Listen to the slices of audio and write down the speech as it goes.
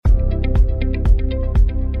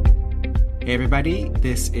Hey everybody,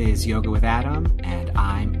 this is Yoga with Adam, and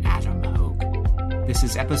I'm Adam Hogue. This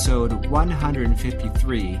is episode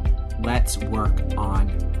 153, Let's Work on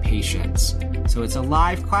Patience. So it's a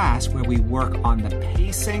live class where we work on the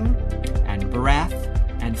pacing and breath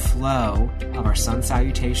and flow of our sun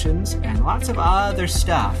salutations and lots of other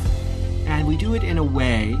stuff. And we do it in a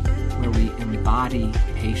way where we embody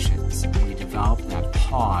patience and we develop that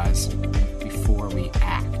pause before we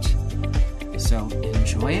act. So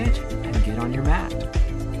enjoy it and get on your mat.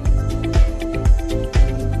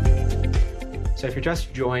 So if you're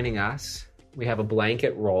just joining us, we have a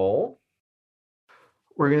blanket roll.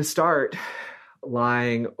 We're going to start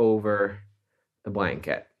lying over the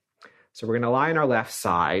blanket. So we're going to lie on our left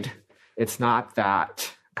side. It's not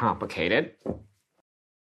that complicated.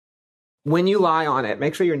 When you lie on it,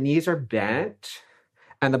 make sure your knees are bent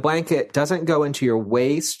and the blanket doesn't go into your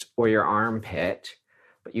waist or your armpit,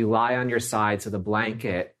 but you lie on your side so the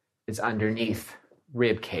blanket is underneath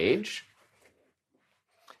rib cage.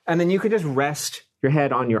 And then you can just rest your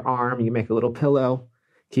head on your arm. You make a little pillow,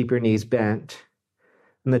 keep your knees bent,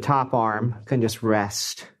 and the top arm can just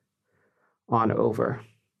rest on over.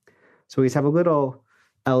 So we just have a little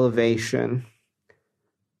elevation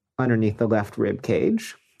underneath the left rib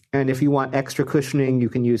cage. And if you want extra cushioning, you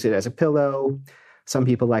can use it as a pillow. Some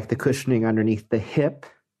people like the cushioning underneath the hip.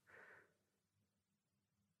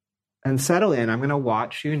 And settle in. I'm going to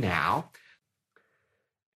watch you now.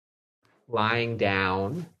 Lying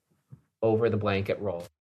down over the blanket roll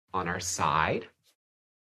on our side.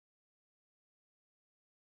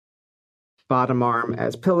 Bottom arm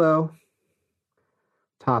as pillow.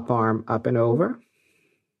 Top arm up and over.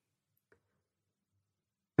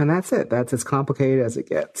 And that's it. That's as complicated as it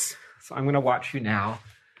gets. So I'm going to watch you now.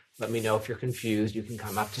 Let me know if you're confused. You can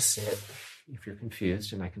come up to sit if you're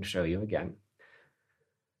confused, and I can show you again.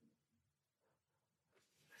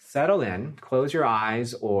 Settle in, close your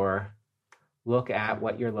eyes or look at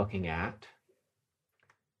what you're looking at.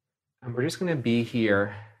 And we're just going to be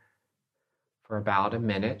here for about a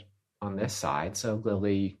minute on this side. So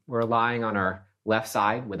Lily, we're lying on our left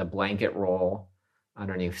side with a blanket roll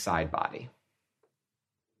underneath side body.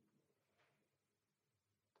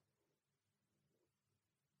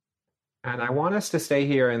 And I want us to stay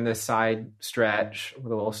here in this side stretch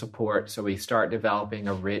with a little support so we start developing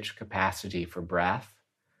a rich capacity for breath,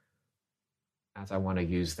 as I want to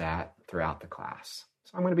use that throughout the class.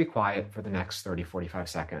 So I'm going to be quiet for the next 30, 45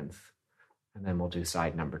 seconds, and then we'll do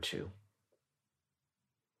side number 2.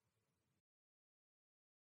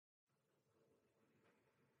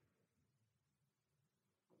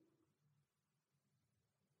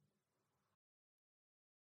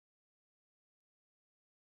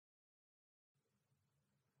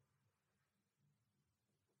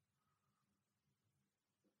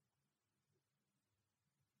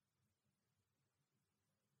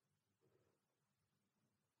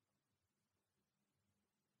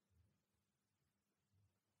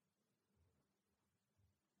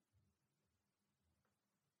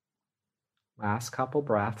 Last couple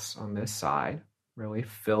breaths on this side, really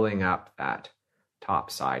filling up that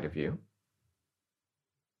top side of you.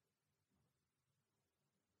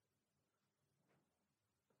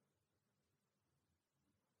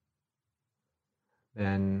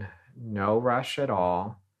 Then no rush at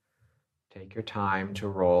all. Take your time to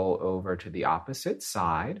roll over to the opposite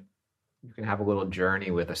side. You can have a little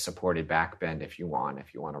journey with a supported back bend if you want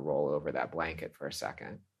to roll over that blanket for a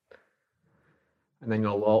second. And then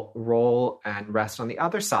you'll roll and rest on the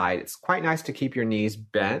other side. It's quite nice to keep your knees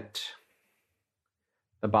bent.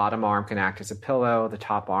 The bottom arm can act as a pillow. The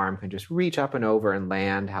top arm can just reach up and over and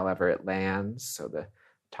land however it lands. So the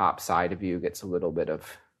top side of you gets a little bit of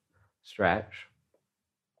stretch.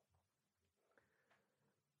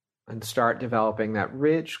 And start developing that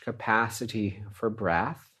rich capacity for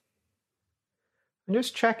breath. And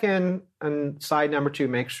just check in on side number 2.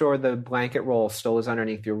 Make sure the blanket roll still is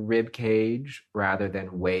underneath your rib cage rather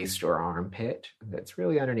than waist or armpit. That's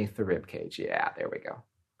really underneath the rib cage. Yeah, there we go.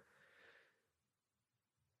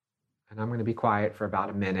 And I'm going to be quiet for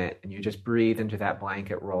about a minute, and you just breathe into that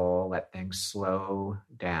blanket roll. Let things slow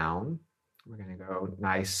down. We're going to go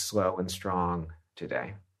nice, slow, and strong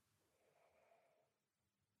today.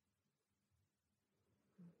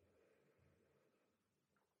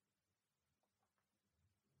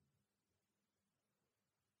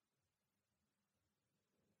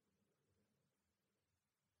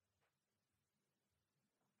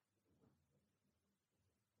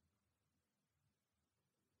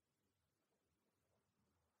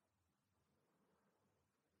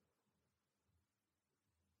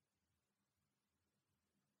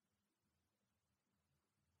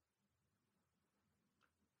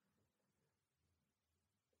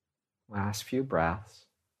 Last few breaths.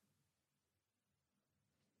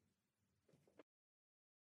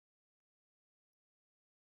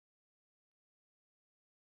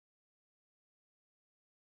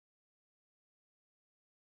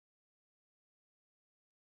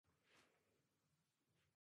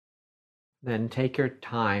 Then take your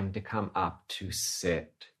time to come up to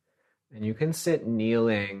sit. And you can sit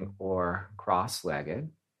kneeling or cross-legged.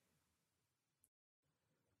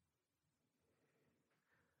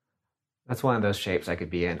 That's one of those shapes I could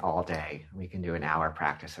be in all day. We can do an hour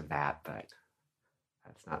practice of that, but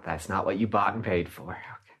that's not what you bought and paid for.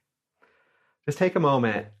 Okay. Just take a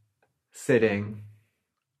moment sitting,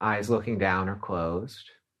 eyes looking down or closed.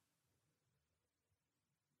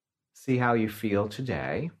 See how you feel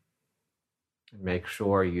today. And make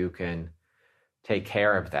sure you can take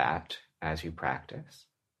care of that as you practice.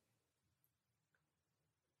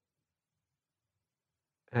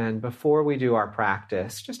 And before we do our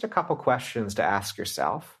practice, just a couple questions to ask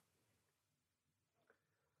yourself.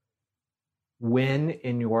 When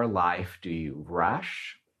in your life do you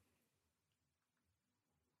rush?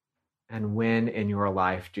 And when in your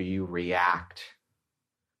life do you react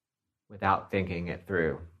without thinking it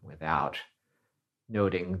through, without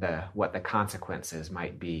noting what the consequences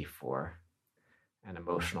might be for an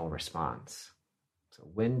emotional response? So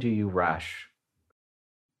when do you rush?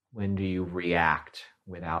 When do you react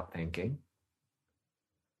without thinking?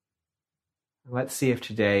 Let's see if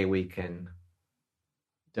today we can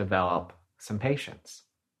develop some patience.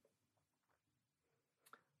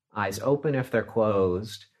 Eyes open if they're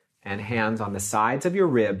closed, and hands on the sides of your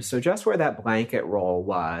ribs, so just where that blanket roll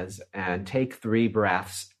was, and take 3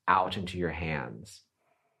 breaths out into your hands.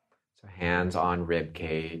 So hands on rib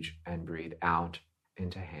cage and breathe out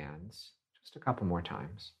into hands. Just a couple more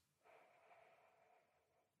times.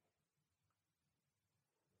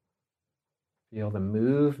 Feel the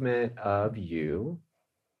movement of you.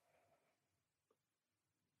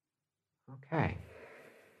 Okay.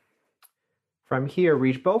 From here,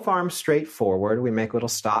 reach both arms straight forward. We make little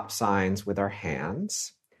stop signs with our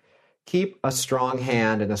hands. Keep a strong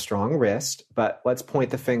hand and a strong wrist, but let's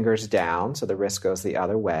point the fingers down so the wrist goes the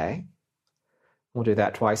other way. We'll do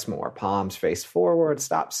that twice more. Palms face forward,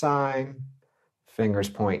 stop sign, fingers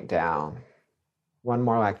point down. One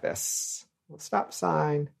more like this. Stop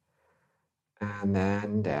sign, and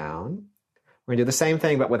then down. We're going to do the same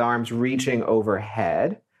thing, but with arms reaching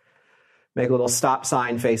overhead. Make a little stop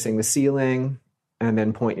sign facing the ceiling, and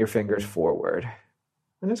then point your fingers forward.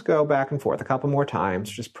 And just go back and forth a couple more times,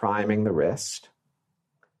 just priming the wrist.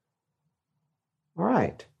 All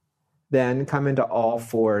right. Then come into all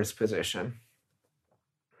fours position.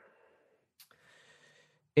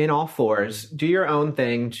 In all fours, do your own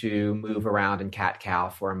thing to move around in cat-cow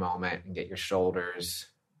for a moment and get your shoulders,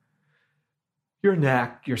 your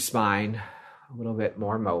neck, your spine a little bit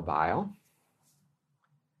more mobile.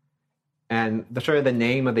 And the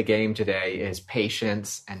name of the game today is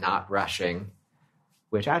patience and not rushing,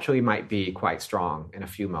 which actually might be quite strong in a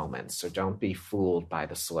few moments. So don't be fooled by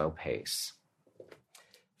the slow pace.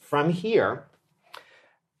 From here,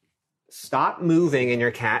 stop moving in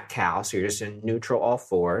your cat-cow, so you're just in neutral all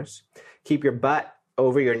fours. Keep your butt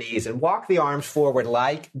over your knees and walk the arms forward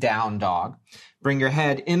like down dog. Bring your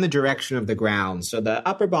head in the direction of the ground. So the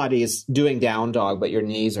upper body is doing down dog, but your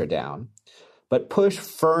knees are down. But push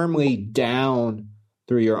firmly down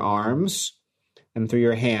through your arms and through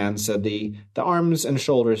your hands so the arms and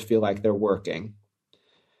shoulders feel like they're working.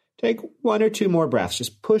 Take 1 or 2 more breaths,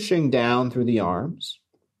 just pushing down through the arms,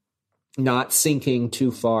 not sinking too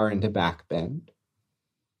far into back bend.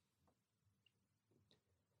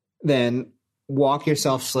 Then walk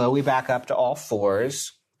yourself slowly back up to all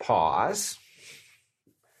fours. Pause.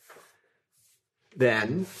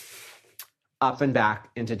 Then up and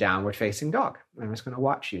back into downward facing dog. I'm just going to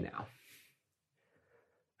watch you now.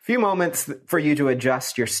 A few moments for you to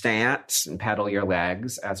adjust your stance and pedal your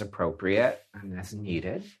legs as appropriate and as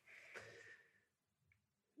needed.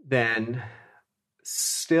 Then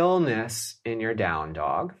stillness in your down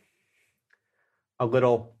dog. A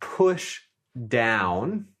little push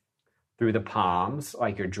down through the palms,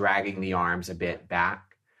 like you're dragging the arms a bit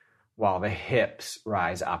back while the hips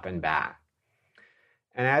rise up and back.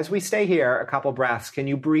 And as we stay here, a couple breaths, can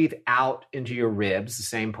you breathe out into your ribs, the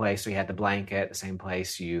same place we had the blanket, the same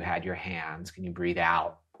place you had your hands? Can you breathe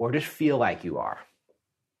out or just feel like you are?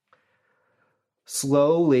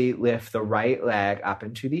 Slowly lift the right leg up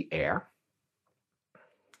into the air.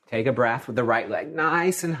 Take a breath with the right leg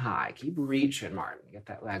nice and high. Keep reaching, Martin. Get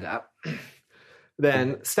that leg up.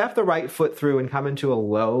 Then step the right foot through and come into a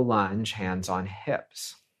low lunge, hands on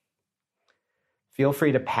hips. Feel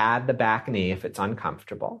free to pad the back knee if it's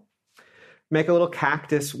uncomfortable. Make a little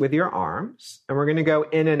cactus with your arms, and we're going to go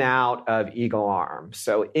in and out of eagle arms.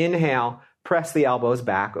 So inhale, press the elbows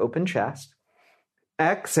back, open chest.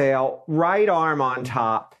 Exhale, right arm on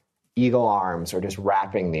top, eagle arms, or just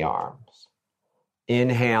wrapping the arms.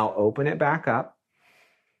 Inhale, open it back up.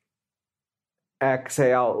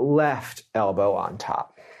 Exhale, left elbow on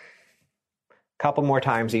top. Couple more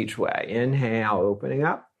times each way. Inhale, opening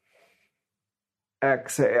up.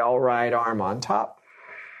 Exhale, right arm on top.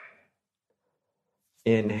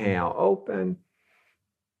 Inhale, open.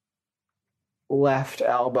 Left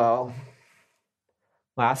elbow.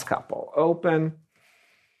 Last couple. Open.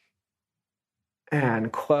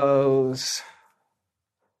 And close.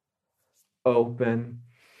 Open.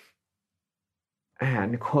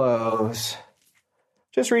 And close.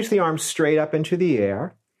 Just reach the arms straight up into the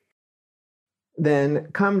air. Then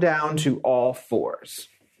come down to all fours.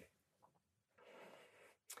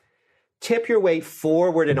 Tip your weight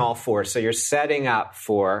forward in all fours, so you're setting up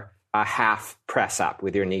for a half press up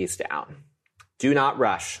with your knees down. Do not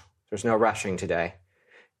rush. There's no rushing today.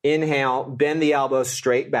 Inhale, bend the elbows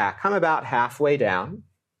straight back. Come about halfway down.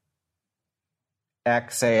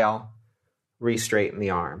 Exhale, re-straighten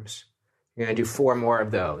the arms. You're going to do 4 more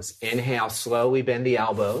of those. Inhale, slowly bend the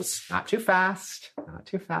elbows. Not too fast. Not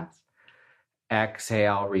too fast.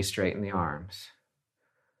 Exhale, re-straighten the arms.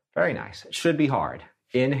 Very nice. It should be hard.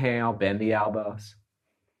 Inhale, bend the elbows.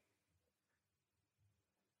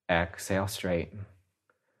 Exhale, straighten.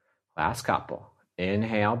 Last couple.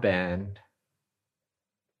 Inhale, bend.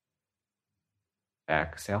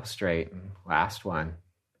 Exhale, straighten. Last one.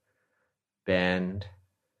 Bend.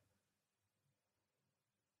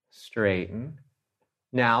 Straighten.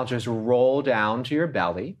 Now just roll down to your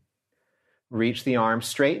belly. Reach the arms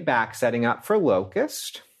straight back, setting up for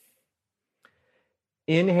locust.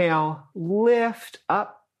 Inhale, lift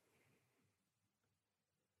up.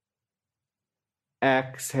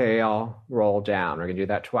 Exhale, roll down. We're going to do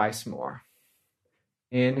that twice more.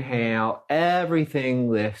 Inhale,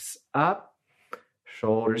 everything lifts up.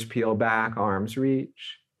 Shoulders peel back, arms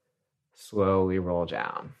reach. Slowly roll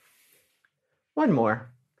down. One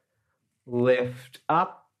more. Lift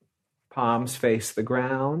up, palms face the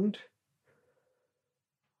ground.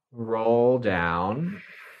 Roll down.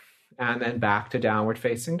 And then back to downward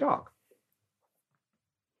facing dog.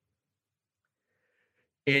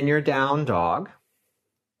 In your down dog,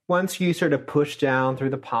 once you sort of push down through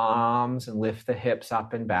the palms and lift the hips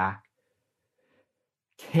up and back,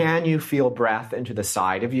 can you feel breath into the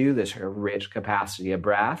side of you, this sort of rich capacity of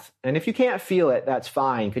breath? And if you can't feel it, that's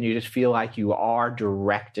fine. Can you just feel like you are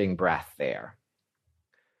directing breath there?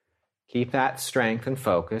 Keep that strength and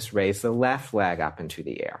focus. Raise the left leg up into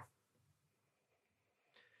the air.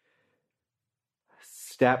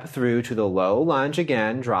 Step through to the low lunge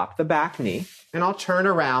again, drop the back knee, and I'll turn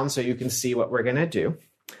around so you can see what we're going to do.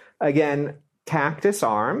 Again, cactus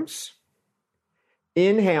arms.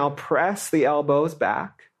 Inhale, press the elbows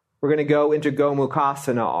back. We're going to go into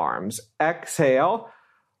Gomukhasana arms. Exhale,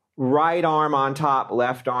 right arm on top,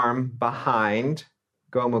 left arm behind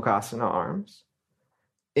Gomukhasana arms.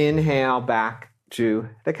 Inhale, back to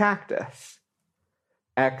the cactus.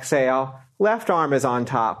 Exhale, left arm is on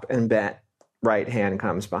top and bent. Right hand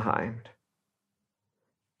comes behind.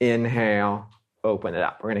 Inhale, open it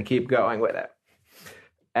up. We're going to keep going with it.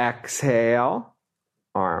 Exhale,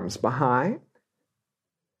 arms behind.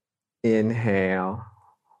 Inhale,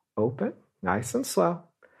 open, nice and slow.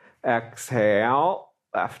 Exhale,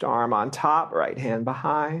 left arm on top, right hand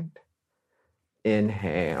behind.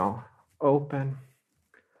 Inhale, open.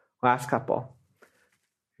 Last couple.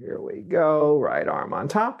 Here we go, right arm on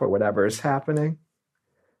top or whatever is happening.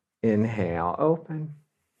 Inhale, open.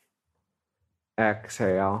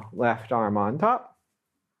 Exhale, left arm on top.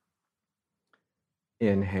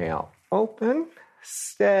 Inhale, open.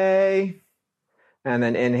 Stay. And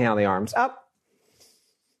then inhale the arms up.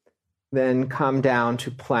 Then come down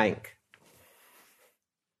to plank.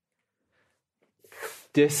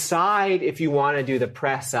 Decide if you want to do the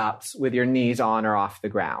press-ups with your knees on or off the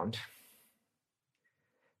ground.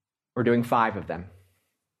 We're doing 5 of them.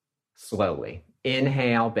 Slowly.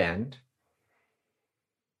 Inhale, bend.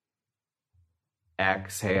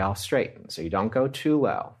 Exhale, straighten. So you don't go too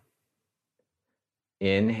low.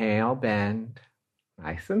 Inhale, bend.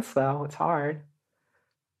 Nice and slow. It's hard.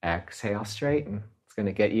 Exhale, straighten. It's going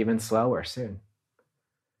to get even slower soon.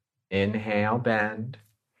 Inhale, bend.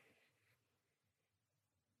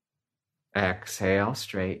 Exhale,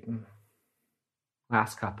 straighten.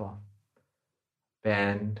 Last couple.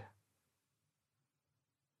 Bend.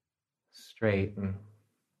 Straighten.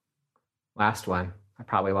 Last one. I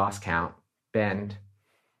probably lost count. Bend.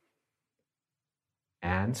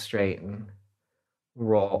 And straighten.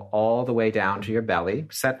 Roll all the way down to your belly.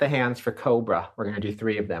 Set the hands for cobra. We're going to do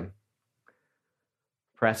 3 of them.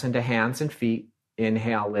 Press into hands and feet.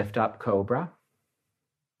 Inhale, lift up, cobra.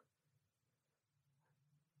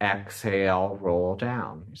 Exhale, roll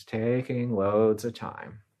down. Just taking loads of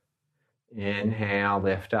time. Inhale,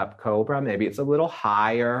 lift up, cobra. Maybe it's a little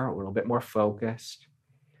higher, a little bit more focused.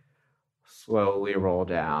 Slowly roll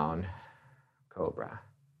down, cobra.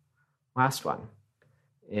 Last one.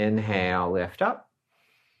 Inhale, lift up.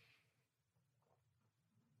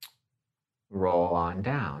 Roll on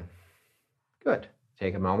down. Good.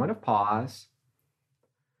 Take a moment of pause.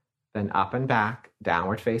 Then up and back,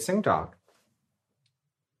 downward facing dog.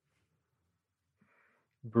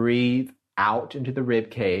 Breathe out into the rib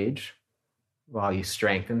cage while you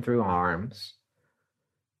strengthen through arms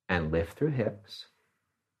and lift through hips.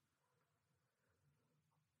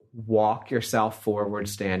 Walk yourself forward,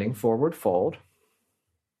 standing forward fold.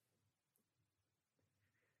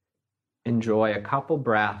 Enjoy a couple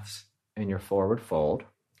breaths in your forward fold.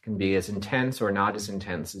 It can be as intense or not as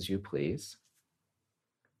intense as you please.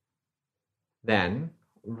 Then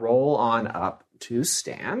roll on up to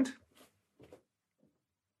stand.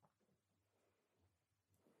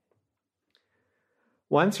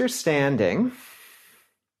 Once you're standing,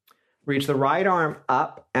 reach the right arm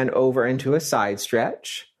up and over into a side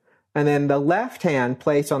stretch, and then the left hand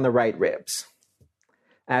place on the right ribs.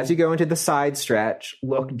 As you go into the side stretch,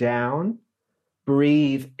 look down,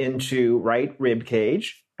 breathe into right rib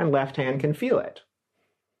cage, and left hand can feel it.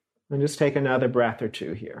 And just take another breath or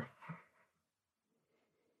two here.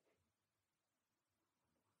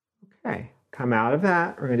 Okay, come out of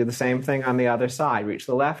that. We're going to do the same thing on the other side. Reach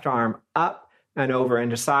the left arm up and over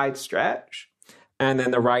into side stretch. And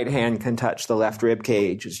then the right hand can touch the left rib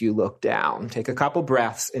cage as you look down. Take a couple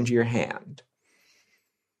breaths into your hand.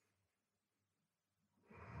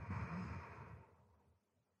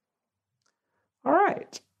 All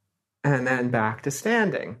right. And then back to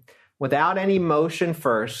standing. Without any motion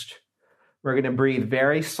first, we're going to breathe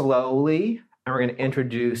very slowly, and we're going to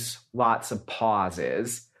introduce lots of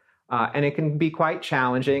pauses. And it can be quite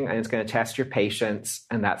challenging, and it's going to test your patience,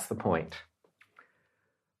 and that's the point.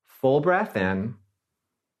 Full breath in.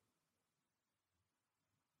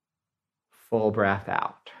 Full breath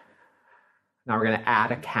out. Now we're going to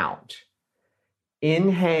add a count.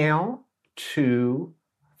 Inhale, 2,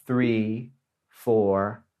 3,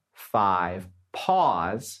 4, 5.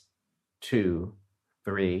 Pause, 2,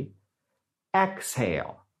 3.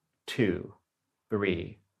 Exhale, 2,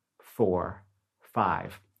 3, 4,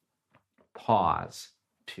 5. Pause,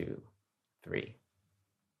 2, 3.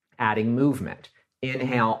 Adding movement.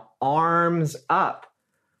 Inhale, arms up,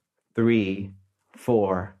 3,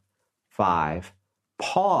 4, 5.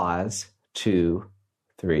 Pause, 2,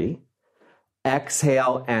 3.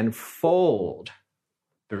 Exhale and fold,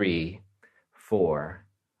 3, 4,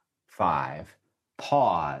 5.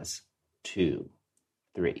 Pause, 2,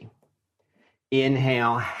 3.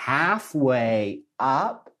 Inhale, halfway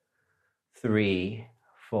up, 3,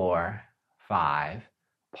 4, 5.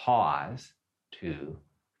 Pause, 2,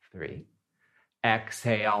 3.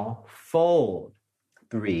 Exhale, fold,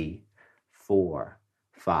 3, 4,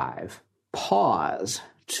 5. Pause,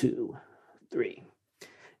 2, 3.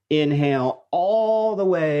 Inhale all the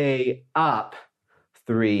way up,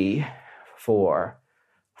 3, 4,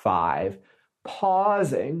 5.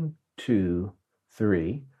 Pausing, 2,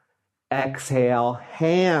 3. Exhale,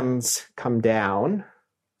 hands come down,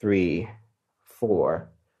 3,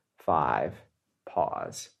 4, 5.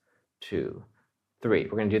 Pause, 2, 3.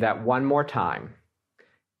 We're going to do that one more time.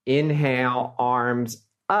 Inhale, arms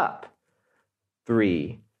up,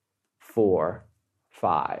 3, 4,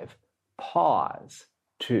 5. Pause,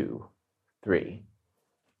 2, 3.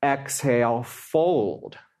 Exhale,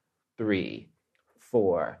 fold, 3,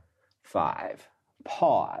 4, 5.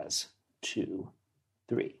 Pause, 2,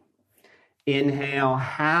 3. Inhale,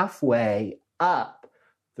 halfway up,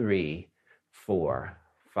 3, 4,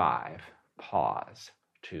 5. Pause,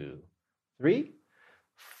 2, 3.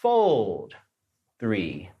 Fold,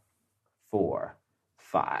 3, 4,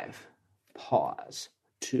 5. Pause,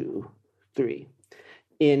 2, 3.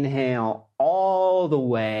 Inhale all the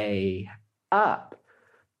way up,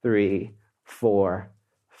 3, 4,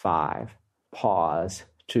 5. Pause,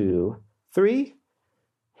 2, 3.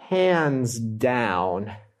 Hands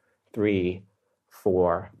down, 3,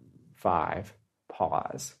 4, 5.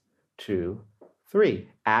 Pause, 2, 3.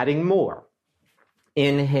 Adding more.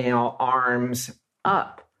 Inhale, arms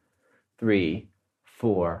up, 3,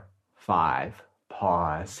 4, 5.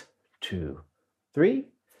 Pause, 2, 3.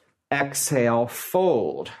 Exhale,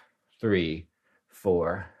 fold, 3,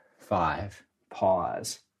 4, 5.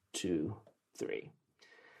 Pause, 2, 3.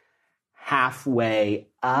 Halfway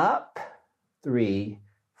up, 3,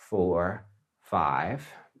 4, 5.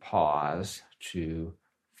 Pause, 2,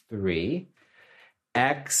 3.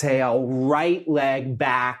 Exhale, right leg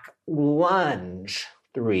back, lunge,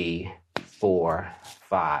 3, 4,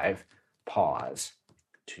 5. Pause,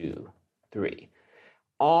 2, 3.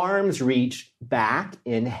 Arms reach back,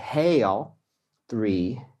 inhale,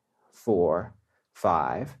 3, 4,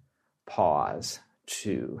 5. Pause,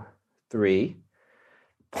 2, 3.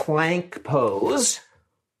 Plank pose,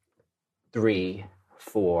 3,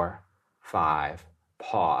 4, 5.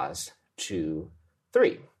 Pause, 2,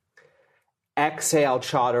 3. Exhale,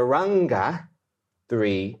 chaturanga,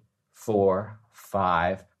 3, 4,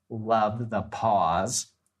 5. Love the pause,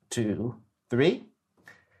 2, 3.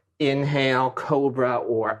 Inhale, cobra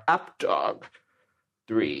or up dog,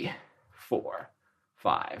 3, 4,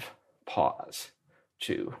 5. Pause,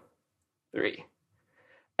 2, 3.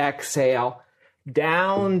 Exhale,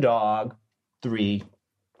 down dog, 3,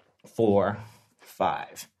 4,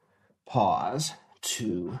 5. Pause,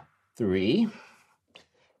 2, 3.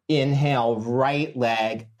 Inhale, right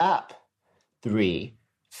leg up, 3,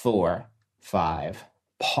 4, 5.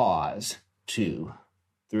 Pause, 2,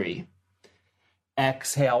 3.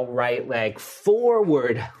 Exhale, right leg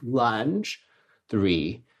forward, lunge,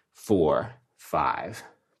 3, 4, 5.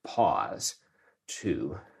 Pause,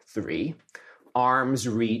 2, 3. Arms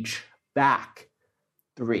reach back,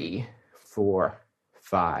 3, 4,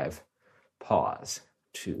 5. Pause,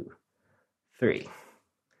 2, 3.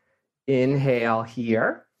 Inhale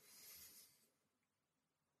here.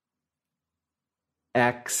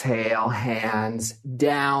 Exhale, hands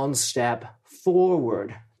down, step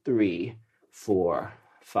forward, 3, 4,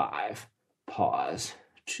 5. Pause,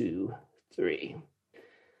 2, 3.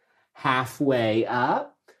 Halfway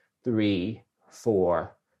up, 3,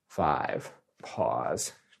 4, 5.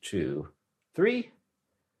 Pause, 2, 3.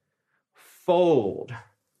 Fold,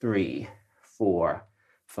 3, 4,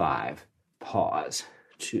 5. Pause,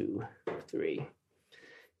 2, 3.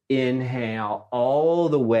 Inhale all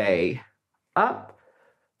the way up,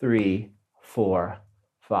 3, 4,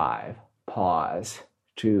 5. Pause,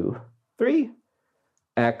 2, 3.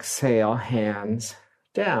 Exhale, hands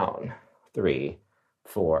down, 3,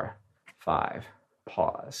 4, 5.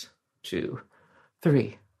 Pause, 2,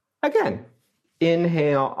 3. Again,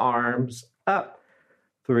 inhale, arms up,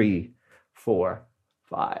 3, 4,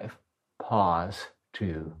 5. Pause,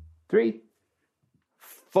 2, 3.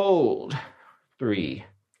 Fold, 3,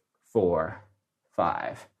 4,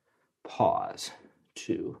 5. Pause,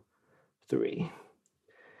 2, 3.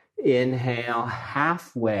 Inhale,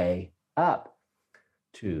 halfway up,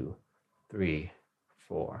 2, 3,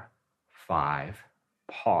 4, 5.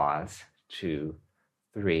 Pause, 2,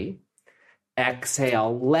 3.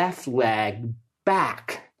 Exhale, left leg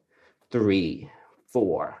back, 3,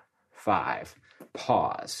 4, 5.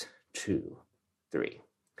 Pause, 2, 3.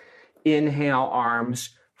 Inhale,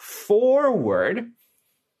 arms forward,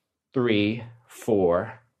 3,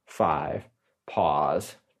 4, 5.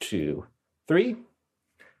 Pause, 2, 3.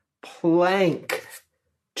 Plank,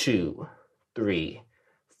 2, 3,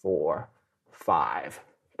 4, 5.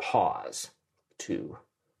 Pause, 2,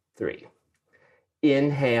 3.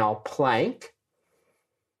 Inhale, plank.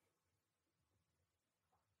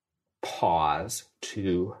 Pause,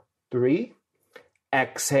 2, 3.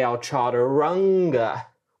 Exhale, chaturanga,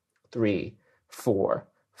 3, 4,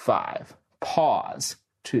 5. Pause,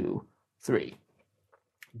 2, 3.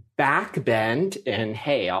 Back bend,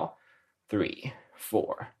 inhale, 3,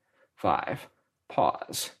 4, 5.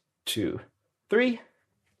 Pause, 2, 3.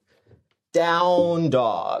 Down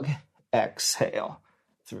dog, exhale,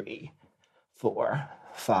 3, 4,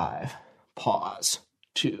 5. Pause,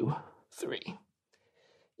 2, 3.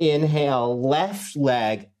 Inhale, left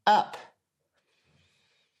leg up.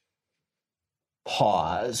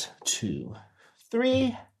 Pause, 2,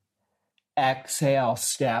 3. Exhale,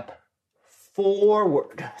 step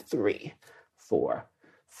forward, 3, 4,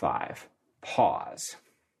 5. Pause.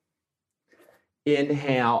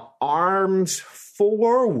 Inhale, arms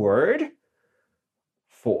forward,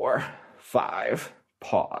 4, 5.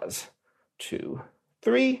 Pause, 2,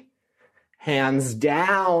 3. Hands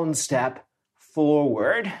down, step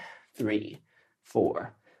forward, 3,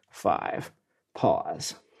 4, 5.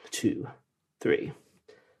 Pause, 2, 3.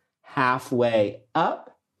 Halfway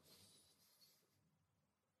up.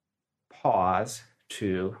 Pause,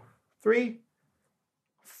 2, 3.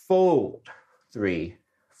 Fold, 3,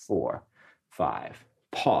 4, 5.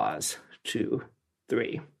 Pause, 2,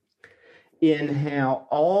 3. Inhale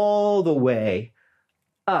all the way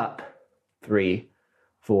up, 3,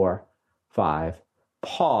 4, 5.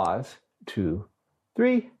 Pause, 2,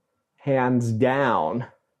 3. Hands down,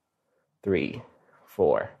 3,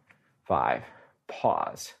 4, 5.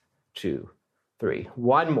 Pause. 2, 3.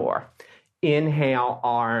 One more. Inhale,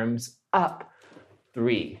 arms up.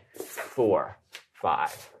 3, 4,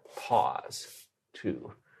 5. Pause.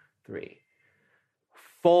 2, 3.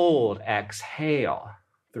 Fold. Exhale.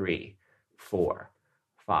 3, 4,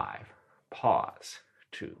 5. Pause.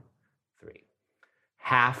 2, 3.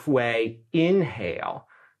 Halfway. Inhale.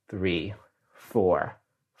 3, 4,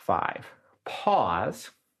 5. Pause.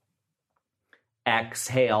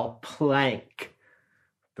 Exhale. Plank.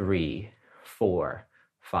 3, 4,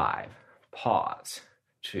 5. Pause.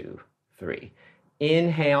 2, 3.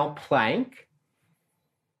 Inhale, plank.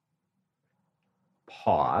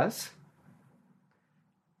 Pause.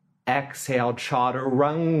 Exhale,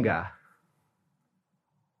 chaturanga.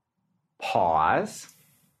 Pause.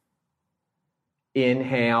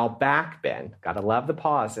 Inhale, back bend. Gotta love the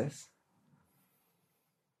pauses.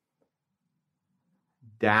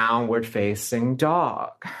 Downward facing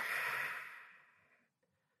dog.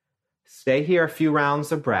 Stay here a few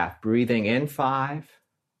rounds of breath. Breathing in 5.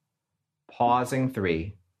 Pausing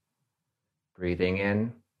 3. Breathing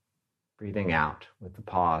in, breathing out with the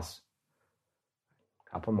pause. A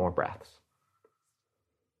couple more breaths.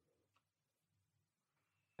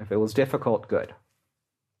 If it was difficult, good.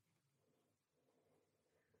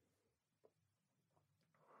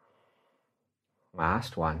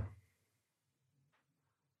 Last one.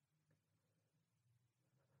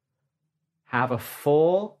 Have a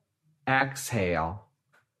full exhale,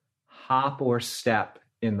 hop or step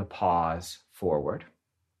in the pause forward.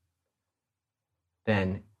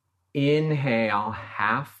 Then inhale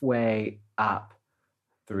halfway up,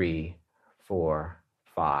 3, 4,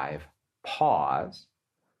 5. Pause.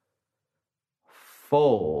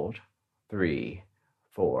 Fold, 3,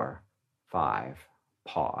 4, 5.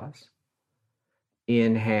 Pause.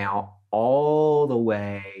 Inhale all the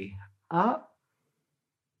way up.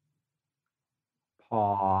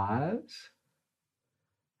 Pause.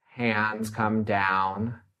 Hands come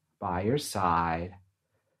down by your side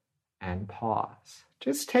and pause.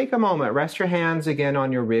 Just take a moment. Rest your hands again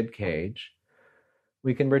on your rib cage.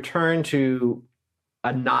 We can return to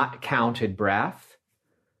a not counted breath,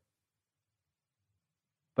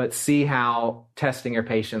 but see how testing your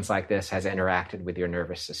patience like this has interacted with your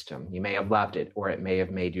nervous system. You may have loved it, or it may have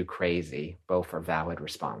made you crazy. Both are valid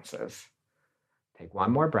responses. Take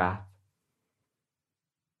one more breath.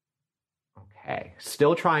 Okay,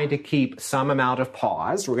 still trying to keep some amount of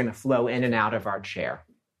pause. We're going to flow in and out of our chair.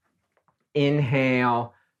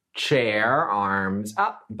 Inhale, chair, arms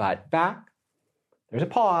up, butt back. There's a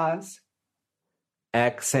pause.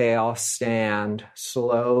 Exhale, stand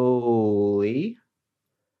slowly.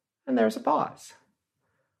 And there's a pause.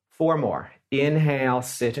 4 more. Inhale,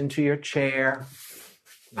 sit into your chair,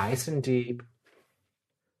 nice and deep.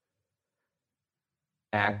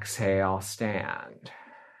 Exhale, stand.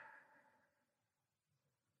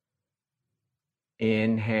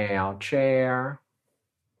 Inhale, chair.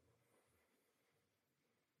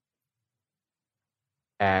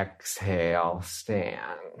 Exhale,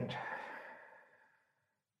 stand.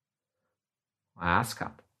 Last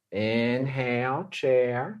couple. Inhale,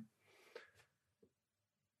 chair.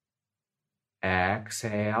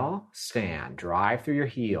 Exhale, stand. Drive through your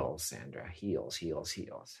heels, Sandra. Heels, heels,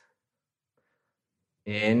 heels.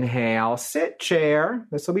 Inhale, sit, chair.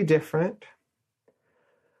 This will be different.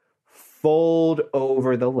 Fold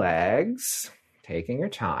over the legs, taking your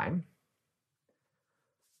time.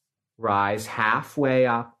 Rise halfway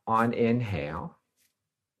up on inhale.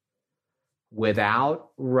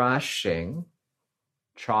 Without rushing,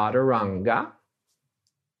 chaturanga.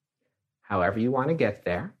 However you want to get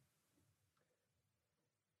there.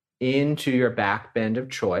 Into your back bend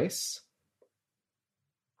of choice.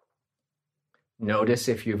 Notice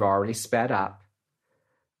if you've already sped up,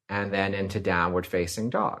 and then into downward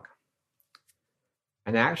facing dog.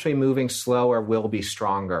 And actually moving slower will be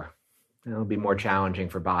stronger. It'll be more challenging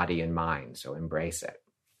for body and mind, so embrace it.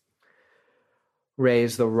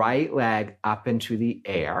 Raise the right leg up into the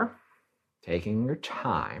air, taking your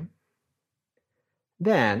time.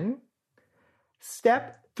 Then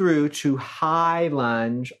step through to high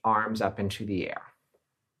lunge, arms up into the air.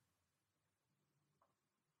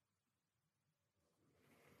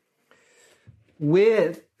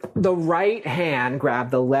 With the right hand, grab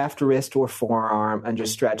the left wrist or forearm and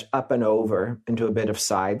just stretch up and over into a bit of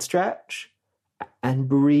side stretch and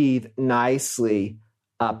breathe nicely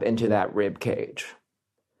up into that rib cage.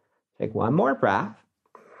 Take one more breath.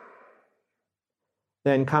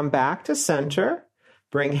 Then come back to center.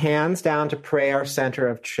 Bring hands down to prayer center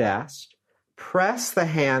of chest. Press the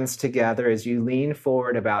hands together as you lean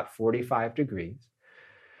forward about 45 degrees.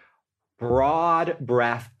 Broad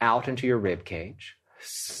breath out into your rib cage.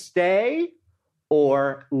 Stay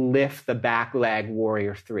or lift the back leg,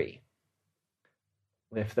 warrior three.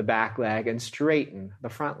 Lift the back leg and straighten the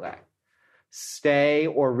front leg. Stay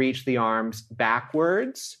or reach the arms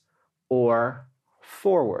backwards or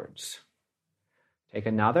forwards. Take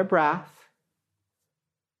another breath.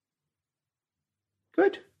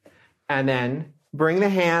 Good. And then bring the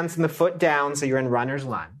hands and the foot down so you're in runner's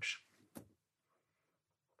lunge.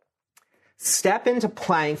 Step into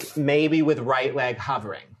plank, maybe with right leg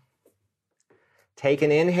hovering. Take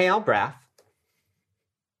an inhale breath.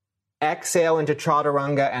 Exhale into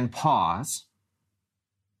chaturanga and pause.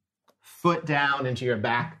 Foot down into your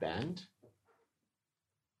back bend.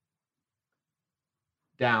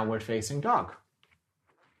 Downward facing dog.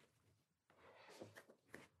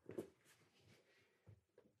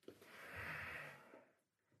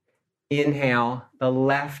 Inhale the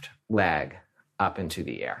left leg up into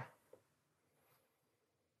the air.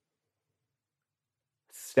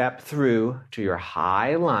 Step through to your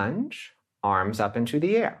high lunge, arms up into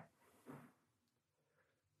the air.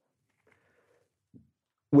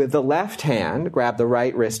 With the left hand, grab the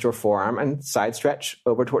right wrist or forearm and side stretch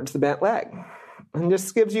over towards the bent leg. And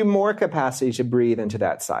this gives you more capacity to breathe into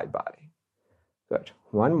that side body. Good.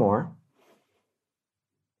 One more.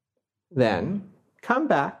 Then come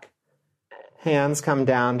back. Hands come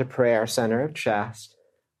down to prayer, center of chest.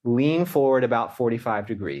 Lean forward about 45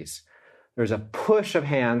 degrees. There's a push of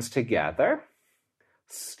hands together.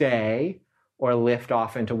 Stay or lift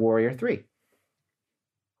off into warrior three.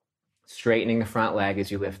 Straightening the front leg as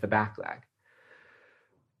you lift the back leg.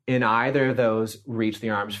 In either of those, reach the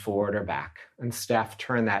arms forward or back. And Steph,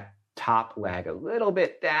 turn that top leg a little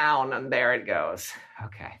bit down, and there it goes.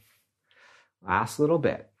 Okay. Last little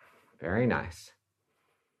bit. Very nice.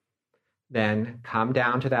 Then come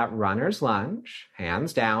down to that runner's lunge.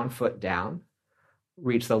 Hands down, foot down.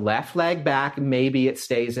 Reach the left leg back. Maybe it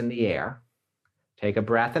stays in the air. Take a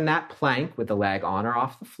breath in that plank with the leg on or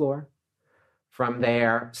off the floor. From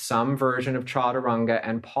there, some version of chaturanga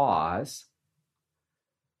and pause.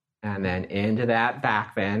 And then into that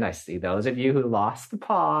back bend. I see those of you who lost the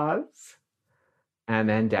pause. And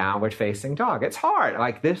then downward facing dog. It's hard.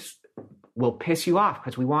 Like this will piss you off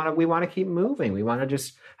because we want to keep moving. We want to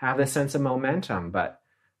just have this sense of momentum. But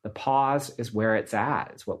the pause is where it's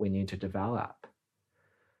at. It's what we need to develop.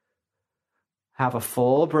 Have a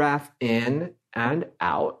full breath in and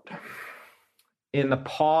out. In the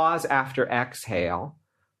pause after exhale,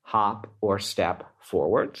 hop or step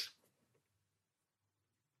forwards.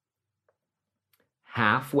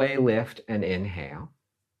 Halfway lift and inhale.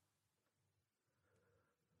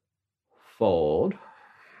 Fold.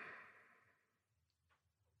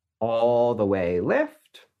 All the way lift.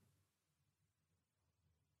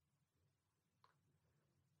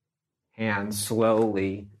 And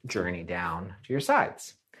slowly journey down to your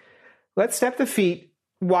sides. Let's step the feet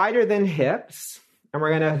wider than hips. And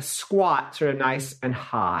we're going to squat sort of nice and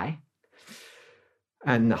high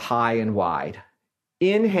and wide.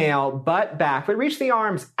 Inhale, butt back, but reach the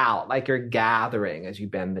arms out like you're gathering as you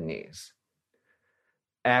bend the knees.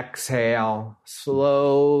 Exhale,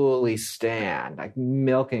 slowly stand, like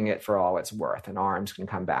milking it for all it's worth, and arms can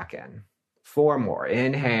come back in. 4 more.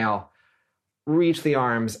 Inhale, reach the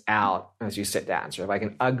arms out as you sit down, sort of like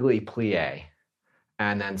an ugly plie,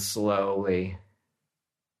 and then slowly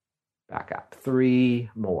back up. 3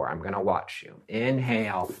 more. I'm going to watch you.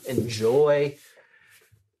 Inhale, enjoy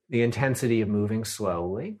the intensity of moving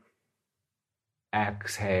slowly.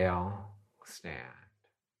 Exhale, stand.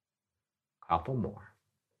 Couple more.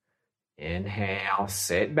 Inhale,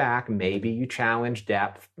 sit back. Maybe you challenge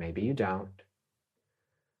depth, maybe you don't.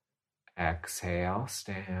 Exhale,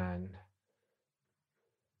 stand.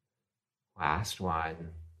 Last one.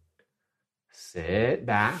 Sit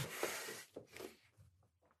back.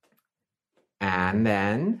 And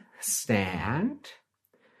then stand.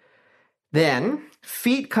 Then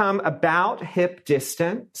feet come about hip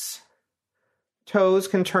distance. Toes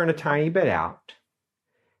can turn a tiny bit out.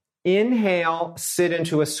 Inhale, sit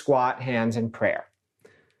into a squat, hands in prayer.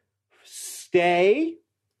 Stay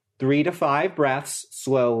 3 to 5 breaths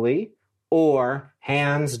slowly, or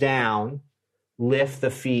hands down, lift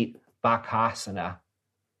the feet, Bakasana,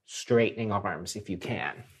 straightening arms if you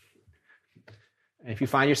can. And if you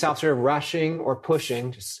find yourself sort of rushing or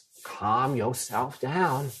pushing, just calm yourself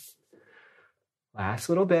down. Last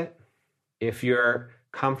little bit. If you're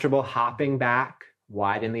comfortable hopping back,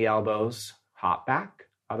 widen the elbows, hop back.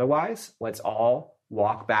 Otherwise, let's all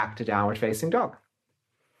walk back to downward facing dog.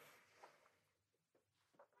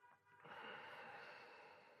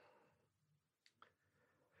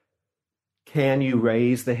 Can you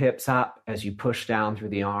raise the hips up as you push down through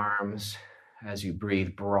the arms, as you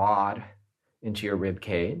breathe broad into your rib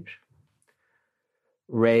cage?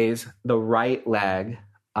 Raise the right leg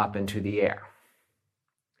up into the air.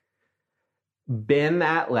 Bend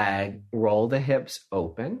that leg, roll the hips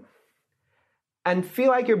open, and feel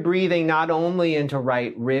like you're breathing not only into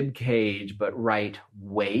right rib cage, but right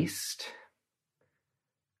waist.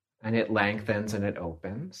 And it lengthens and it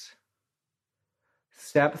opens.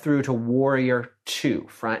 Step through to warrior 2.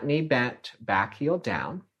 Front knee bent, back heel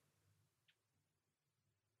down.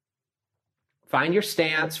 Find your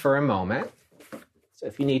stance for a moment. So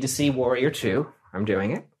if you need to see warrior 2, I'm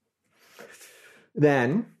doing it.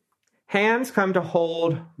 Then hands come to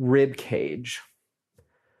hold rib cage.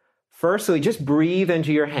 Firstly, just breathe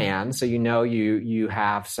into your hands so you know you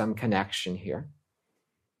have some connection here.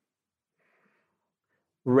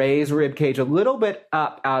 Raise rib cage a little bit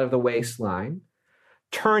up out of the waistline.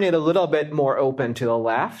 Turn it a little bit more open to the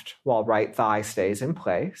left while right thigh stays in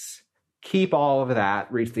place. Keep all of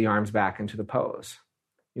that. Reach the arms back into the pose.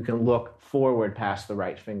 You can look forward past the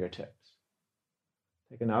right fingertips.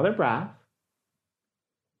 Take another breath.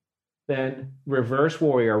 Then reverse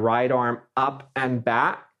warrior, right arm up and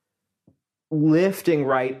back, lifting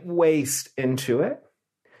right waist into it.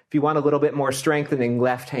 If you want a little bit more strengthening,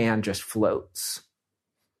 left hand just floats.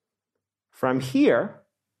 From here,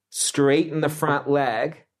 straighten the front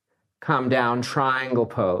leg, come down triangle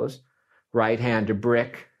pose, right hand to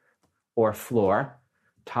brick or floor,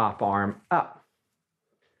 top arm up.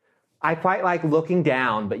 I quite like looking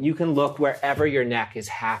down, but you can look wherever your neck is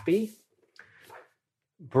happy.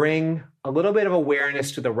 Bring a little bit of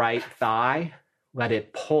awareness to the right thigh. Let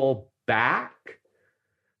it pull back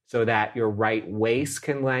so that your right waist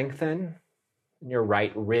can lengthen and your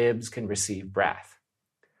right ribs can receive breath.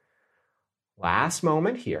 Last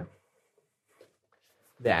moment here.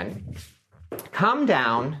 Then come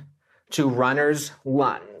down to runner's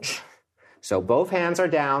lunge. So both hands are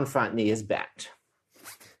down, front knee is bent.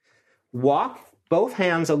 Walk both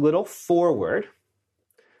hands a little forward.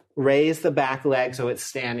 Raise the back leg so it's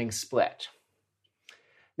standing split.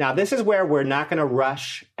 Now this is where we're not going to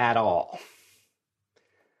rush at all.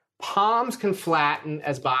 Palms can flatten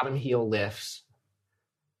as bottom heel lifts.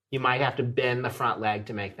 You might have to bend the front leg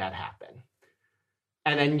to make that happen.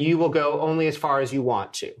 And then you will go only as far as you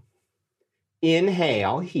want to.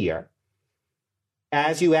 Inhale here.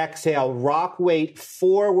 As you exhale, rock weight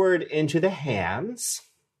forward into the hands.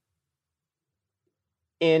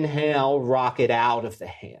 Inhale, rock it out of the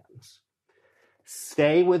hands.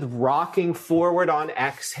 Stay with rocking forward on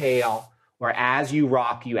exhale, or as you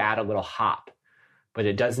rock, you add a little hop. But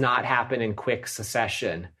it does not happen in quick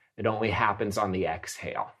succession. It only happens on the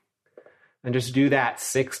exhale. And just do that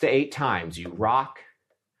 6 to 8 times. You rock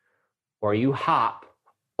or you hop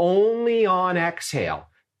only on exhale.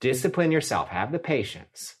 Discipline yourself. Have the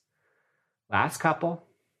patience. Last couple.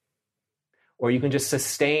 Or you can just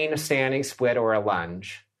sustain a standing split or a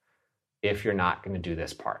lunge if you're not going to do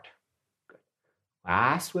this part. Good.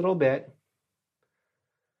 Last little bit.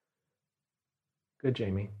 Good,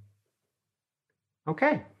 Jamie.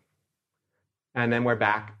 Okay. And then we're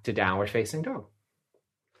back to downward facing dog.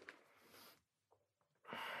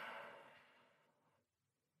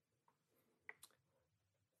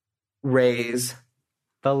 Raise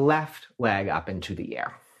the left leg up into the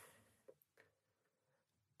air.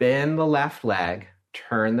 Bend the left leg,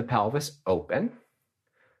 turn the pelvis open.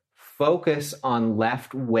 Focus on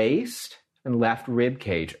left waist and left rib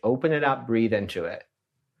cage. Open it up, breathe into it.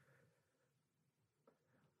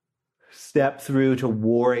 Step through to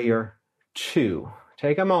warrior 2.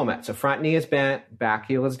 Take a moment. So front knee is bent, back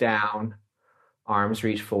heel is down, arms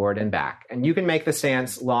reach forward and back. And you can make the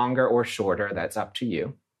stance longer or shorter. That's up to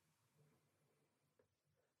you.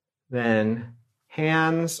 Then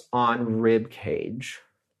hands on rib cage.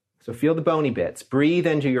 So feel the bony bits. Breathe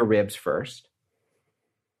into your ribs first.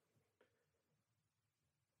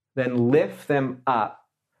 Then lift them up.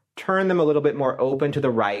 Turn them a little bit more open to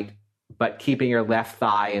the right, but keeping your left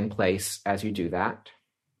thigh in place as you do that.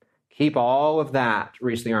 Keep all of that.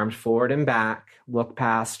 Reach the arms forward and back. Look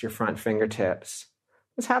past your front fingertips.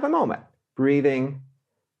 Just have a moment. Breathing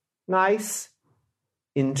nice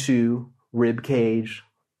into rib cage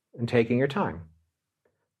and taking your time.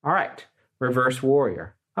 All right, reverse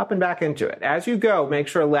warrior. Up and back into it. As you go, make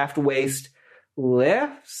sure left waist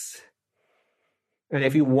lifts. And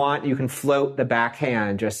if you want, you can float the back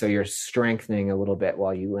hand just so you're strengthening a little bit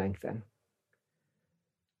while you lengthen.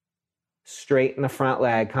 Straighten the front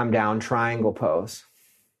leg, come down, triangle pose.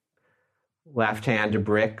 Left hand to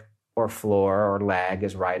brick or floor or leg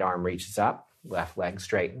as right arm reaches up. Left leg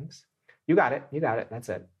straightens. You got it, that's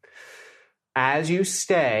it. As you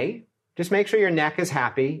stay, just make sure your neck is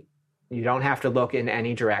happy. You don't have to look in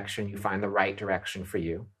any direction. You find the right direction for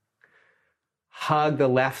you. Hug the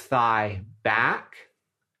left thigh back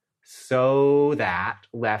so that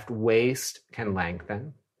left waist can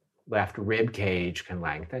lengthen, left rib cage can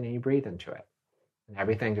lengthen, and you breathe into it. And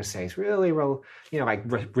everything just stays really,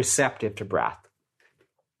 receptive to breath.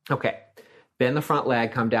 Okay, bend the front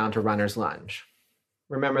leg, come down to runner's lunge.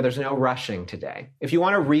 Remember, there's no rushing today. If you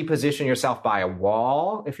want to reposition yourself by a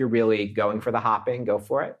wall, if you're really going for the hopping, go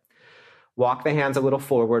for it. Walk the hands a little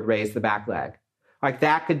forward, raise the back leg. Like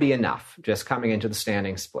that could be enough, just coming into the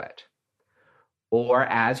standing split. Or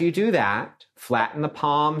as you do that, flatten the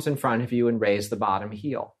palms in front of you and raise the bottom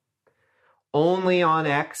heel. Only on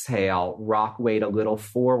exhale, rock weight a little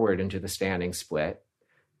forward into the standing split,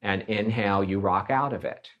 and inhale, you rock out of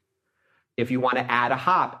it. If you want to add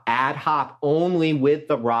hop only with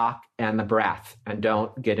the rock and the breath, and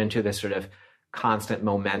don't get into this sort of constant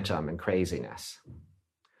momentum and craziness.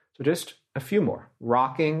 So just a few more,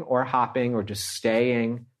 rocking or hopping or just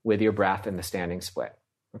staying with your breath in the standing split.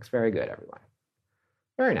 Looks very good, everyone.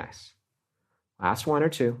 Very nice. Last one or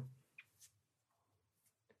two.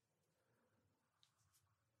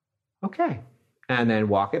 Okay, and then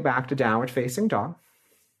walk it back to downward facing dog.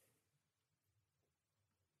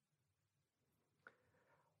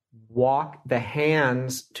 Walk the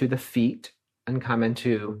hands to the feet and come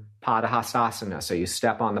into Padahastasana. So you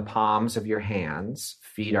step on the palms of your hands.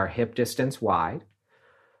 Feet are hip distance wide.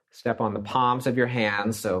 Step on the palms of your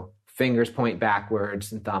hands, so fingers point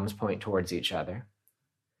backwards and thumbs point towards each other.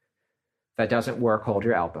 If that doesn't work, hold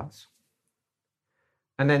your elbows.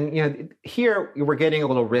 And then, here we're getting a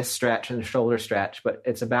little wrist stretch and shoulder stretch, but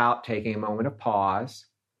it's about taking a moment of pause,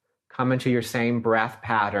 come into your same breath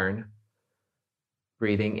pattern,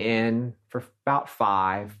 breathing in for about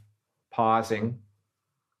 5, pausing,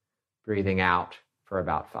 breathing out for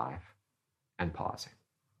about 5, and pausing.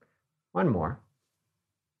 One more.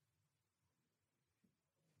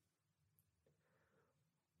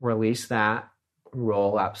 Release that,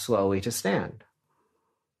 roll up slowly to stand.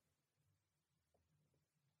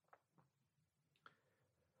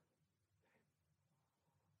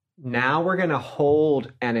 Now we're going to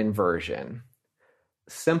hold an inversion.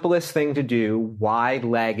 Simplest thing to do,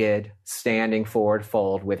 wide-legged, standing forward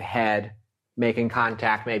fold with head making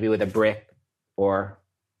contact maybe with a brick or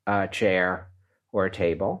a chair or a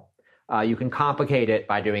table. You can complicate it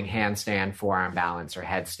by doing handstand, forearm balance, or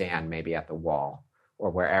headstand maybe at the wall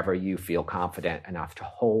or wherever you feel confident enough to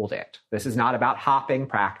hold it. This is not about hopping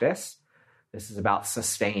practice. This is about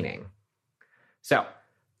sustaining. So,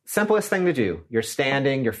 simplest thing to do, you're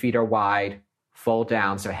standing, your feet are wide, fold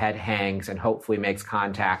down so head hangs and hopefully makes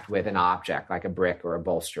contact with an object like a brick or a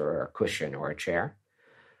bolster or a cushion or a chair.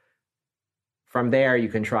 From there, you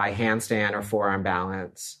can try handstand or forearm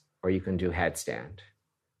balance, or you can do headstand.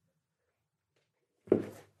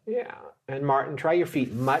 Yeah, and Martin, try your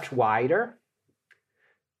feet much wider.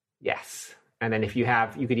 Yes, and then if you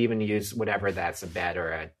have, you could even use whatever that's a bed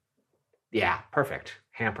or a, yeah, perfect.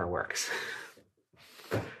 Hamper works.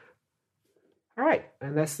 All right,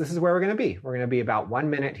 and this is where we're going to be. We're going to be about 1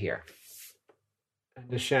 minute here. And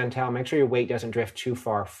just Chantel, make sure your weight doesn't drift too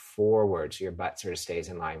far forward so your butt sort of stays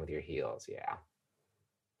in line with your heels. Yeah.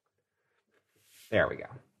 There we go.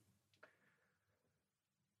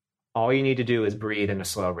 All you need to do is breathe in a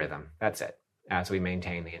slow rhythm. That's it, as we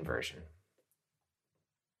maintain the inversion.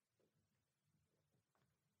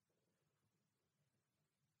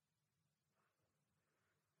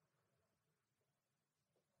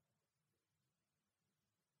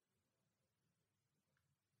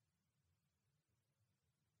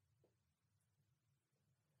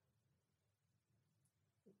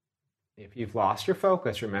 If you've lost your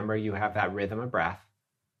focus, remember you have that rhythm of breath.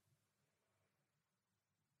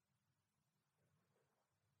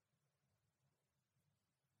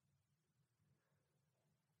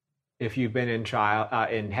 If you've been in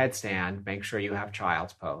headstand, make sure you have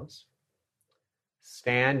child's pose.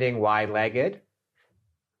 Standing wide-legged,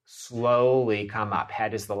 slowly come up.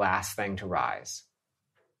 Head is the last thing to rise.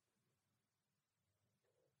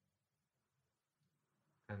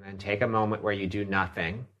 And then take a moment where you do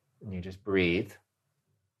nothing and you just breathe,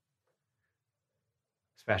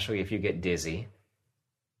 especially if you get dizzy.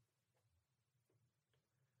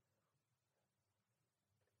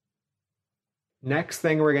 Next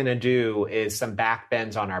thing we're going to do is some back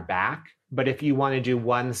bends on our back. But if you want to do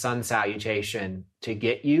one sun salutation to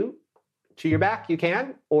get you to your back, you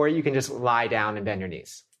can, or you can just lie down and bend your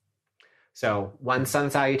knees. So one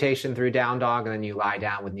sun salutation through down dog, and then you lie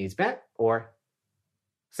down with knees bent, or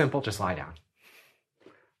simple, just lie down.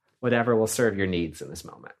 Whatever will serve your needs in this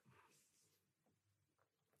moment.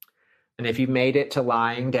 And if you've made it to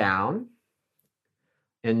lying down,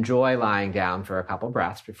 enjoy lying down for a couple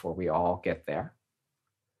breaths before we all get there.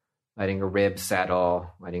 Letting your ribs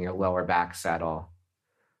settle, letting your lower back settle,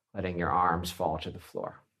 letting your arms fall to the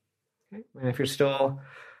floor. Okay? And if you're still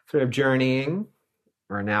sort of journeying,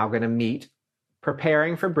 we're now going to meet,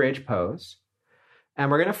 preparing for bridge pose.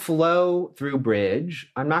 And we're going to flow through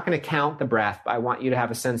bridge. I'm not going to count the breath, but I want you to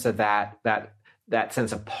have a sense of that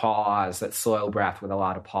sense of pause, that slow breath with a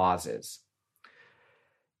lot of pauses.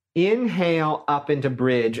 Inhale up into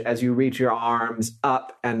bridge as you reach your arms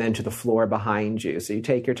up and then to the floor behind you. So you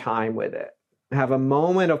take your time with it. Have a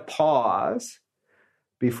moment of pause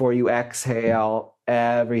before you exhale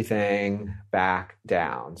everything back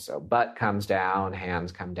down. So butt comes down,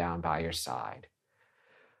 hands come down by your side.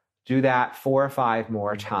 Do that 4 or 5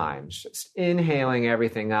 more times. Just inhaling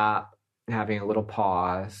everything up, having a little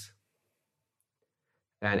pause,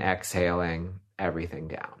 and exhaling everything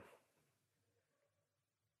down.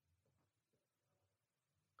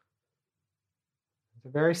 It's a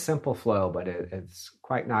very simple flow, but it's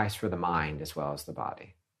quite nice for the mind as well as the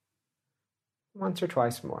body. Once or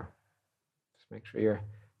twice more. Just make sure you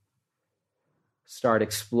start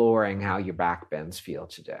exploring how your back bends feel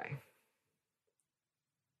today.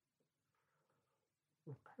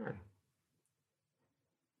 Okay.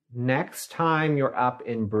 Next time you're up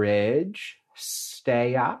in bridge,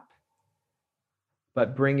 stay up,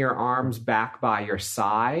 but bring your arms back by your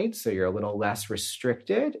side so you're a little less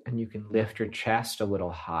restricted and you can lift your chest a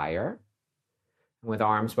little higher. With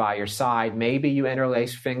arms by your side, maybe you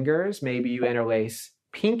interlace fingers, maybe you interlace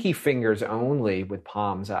pinky fingers only with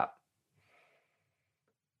palms up.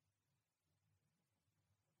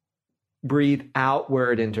 Breathe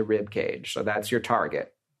outward into rib cage. So that's your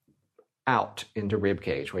target. Out into rib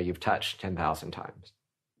cage where you've touched 10,000 times.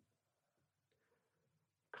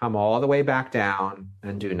 Come all the way back down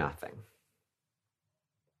and do nothing.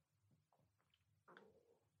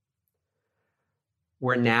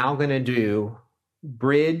 We're now going to do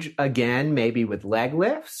bridge again, maybe with leg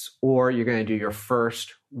lifts, or you're going to do your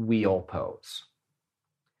first wheel pose.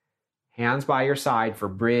 Hands by your side for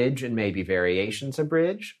bridge and maybe variations of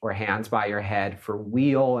bridge, or hands by your head for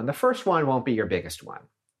wheel. And the first one won't be your biggest one.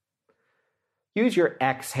 Use your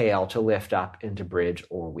exhale to lift up into bridge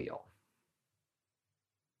or wheel.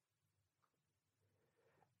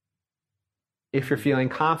 If you're feeling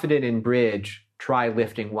confident in bridge, try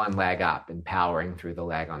lifting one leg up and powering through the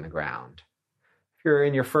leg on the ground. If you're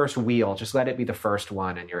in your first wheel, just let it be the first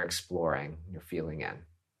one and you're exploring, you're feeling in.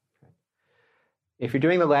 If you're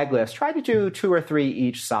doing the leg lifts, try to do 2 or 3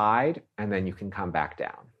 each side, and then you can come back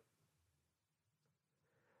down.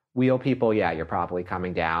 Wheel people, yeah, you're probably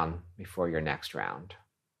coming down before your next round.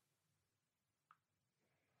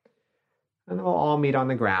 And then we'll all meet on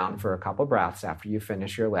the ground for a couple breaths after you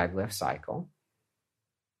finish your leg lift cycle.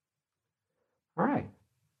 All right.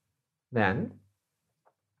 Then,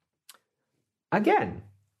 again,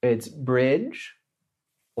 it's bridge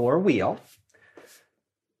or wheel.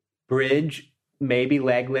 Bridge, maybe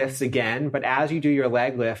leg lifts again, but as you do your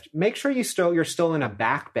leg lift, make sure you're still in a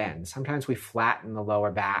back bend. Sometimes we flatten the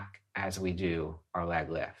lower back as we do our leg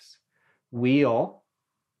lifts. Wheel,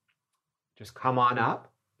 just come on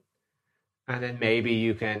up, and then maybe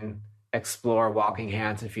you can explore walking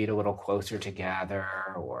hands and feet a little closer together,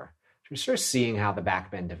 or just sort of seeing how the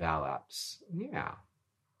back bend develops. Yeah,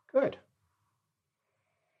 good.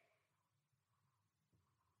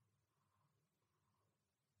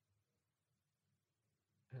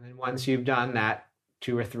 And then once you've done that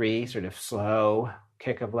 2 or 3 sort of slow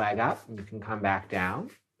kick of leg up, you can come back down.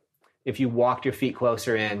 If you walked your feet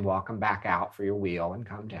closer in, walk them back out for your wheel and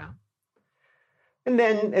come down. And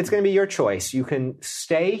then it's going to be your choice. You can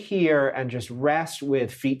stay here and just rest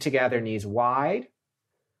with feet together, knees wide,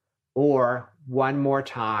 or one more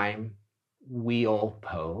time, wheel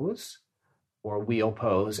pose, or wheel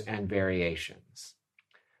pose and variations.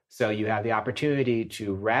 So you have the opportunity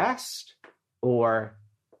to rest or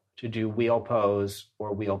to do wheel pose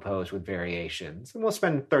or wheel pose with variations. And we'll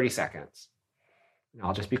spend 30 seconds. And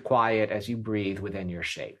I'll just be quiet as you breathe within your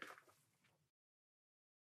shape.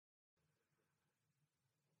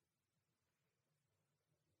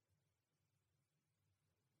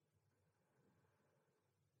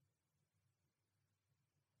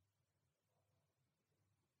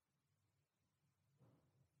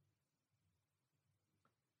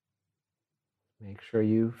 Make sure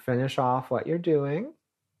you finish off what you're doing.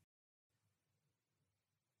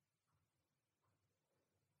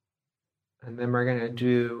 And then we're going to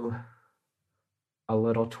do a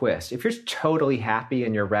little twist. If you're totally happy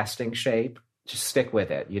in your resting shape, just stick with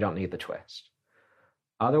it. You don't need the twist.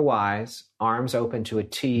 Otherwise, arms open to a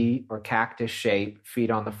T or cactus shape,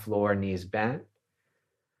 feet on the floor, knees bent,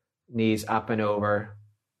 knees up and over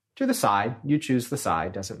to the side. You choose the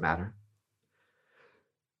side, doesn't matter.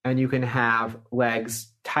 And you can have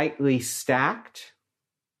legs tightly stacked,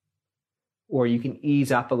 or you can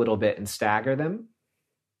ease up a little bit and stagger them.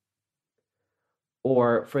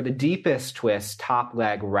 Or for the deepest twist, top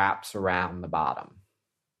leg wraps around the bottom.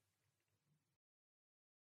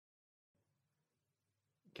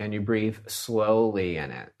 Can you breathe slowly in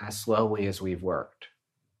it, as slowly as we've worked?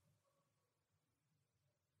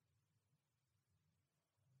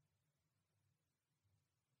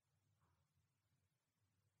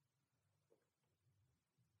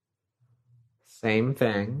 Same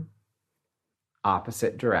thing,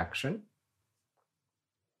 opposite direction.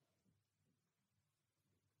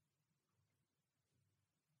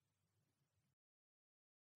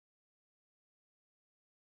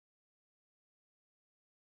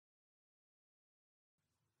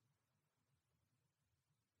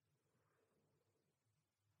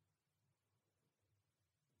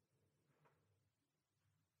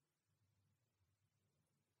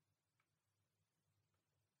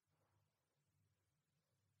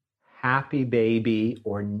 Happy baby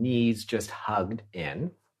or knees just hugged in.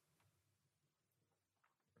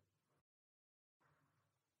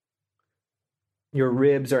 Your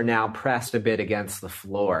ribs are now pressed a bit against the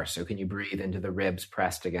floor, so can you breathe into the ribs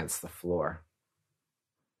pressed against the floor?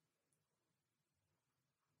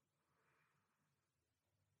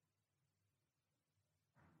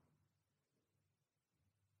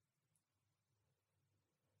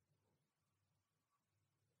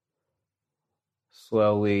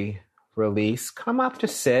 Slowly release. Come up to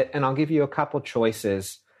sit, and I'll give you a couple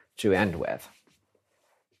choices to end with.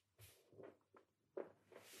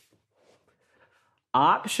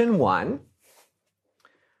 Option 1,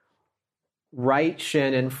 right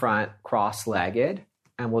shin in front, cross-legged,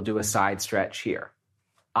 and we'll do a side stretch here.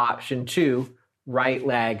 Option 2, right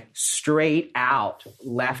leg straight out,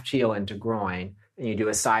 left heel into groin, and you do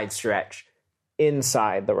a side stretch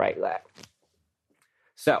inside the right leg.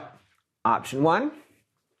 So, option 1,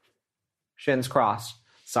 shins crossed,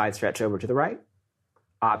 side stretch over to the right.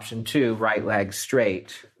 Option 2, right leg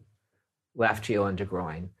straight, left heel into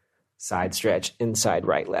groin, side stretch inside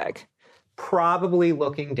right leg. Probably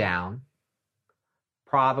looking down,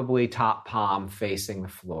 probably top palm facing the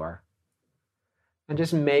floor. And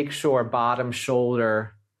just make sure bottom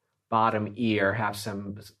shoulder, bottom ear have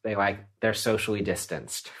they're socially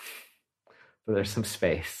distanced. So there's some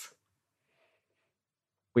space.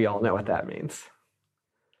 We all know what that means.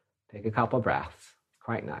 Take a couple breaths.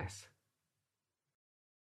 Quite nice.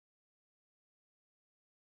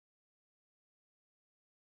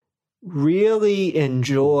 Really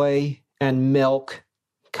enjoy and milk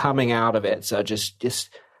coming out of it. So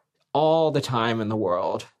just all the time in the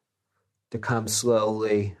world to come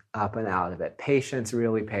slowly up and out of it. Patience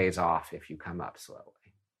really pays off if you come up slowly.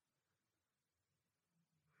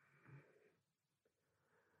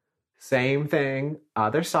 Same thing,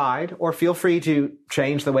 other side, or feel free to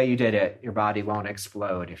change the way you did it. Your body won't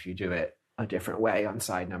explode if you do it a different way on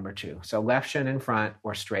side number 2. So left shin in front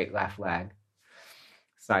or straight left leg.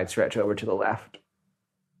 Side stretch over to the left.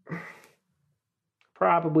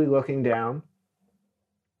 Probably looking down.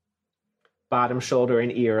 Bottom shoulder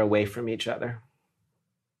and ear away from each other.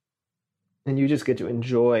 And you just get to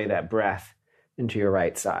enjoy that breath into your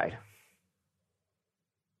right side.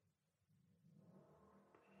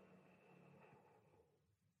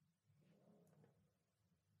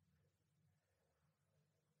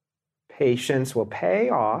 Patience will pay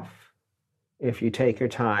off if you take your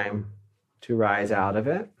time to rise out of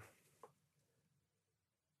it.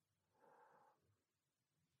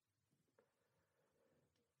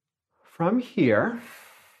 From here,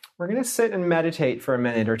 we're going to sit and meditate for a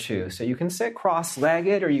minute or two. So you can sit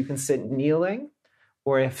cross-legged or you can sit kneeling,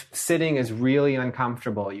 or if sitting is really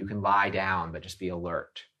uncomfortable, you can lie down, but just be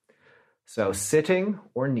alert. So sitting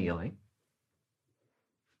or kneeling.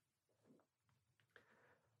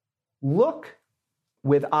 Look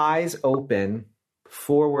with eyes open,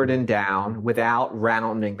 forward and down, without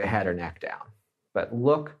rounding the head or neck down. But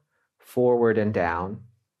look forward and down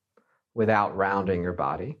without rounding your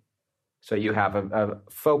body. So you have a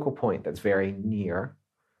focal point that's very near.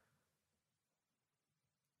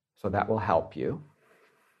 So that will help you.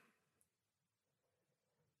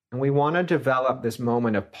 And we want to develop this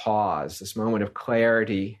moment of pause, this moment of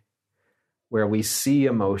clarity, where we see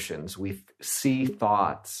emotions, we see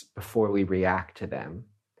thoughts before we react to them.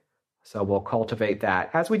 So we'll cultivate that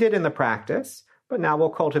as we did in the practice, but now we'll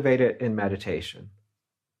cultivate it in meditation.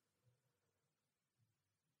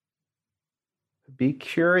 be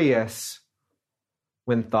curious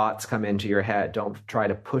when thoughts come into your head. Don't try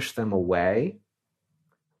to push them away,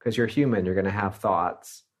 because you're human, you're going to have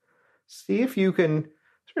thoughts. See if you can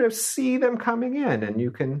sort of see them coming in, and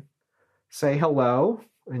you can say hello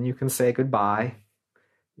and you can say goodbye.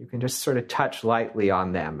 You can just sort of touch lightly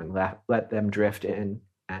on them and let them drift in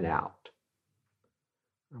and out.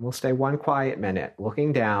 And we'll stay one quiet minute,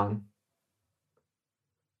 looking down,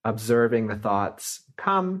 observing the thoughts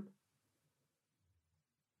come,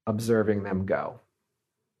 observing them go.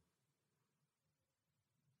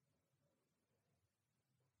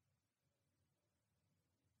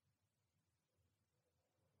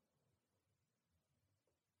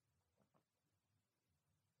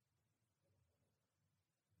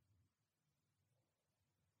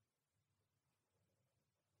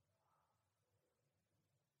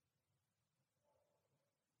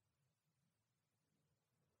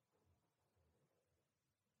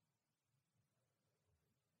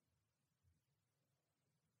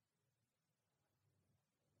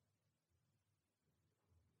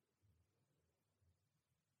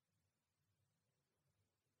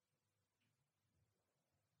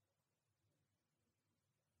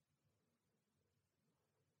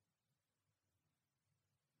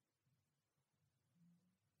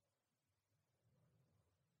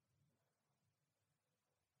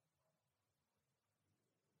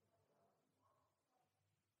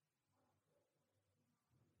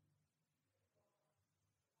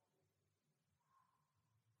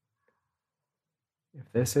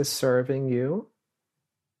 If this is serving you,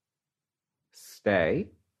 stay.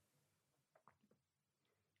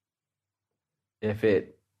 If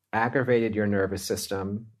it aggravated your nervous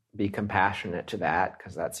system, be compassionate to that,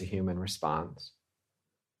 because that's a human response.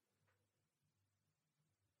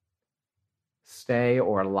 Stay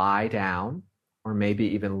or lie down, or maybe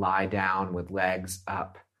even lie down with legs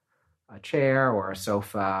up a chair or a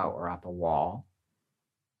sofa or up a wall.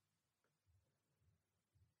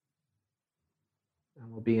 And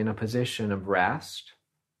we'll be in a position of rest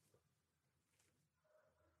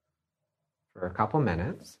for a couple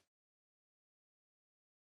minutes.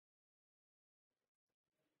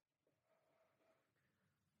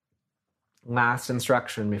 Last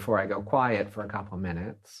instruction before I go quiet for a couple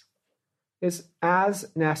minutes is, as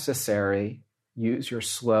necessary, use your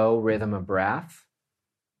slow rhythm of breath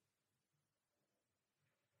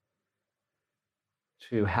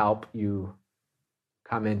to help you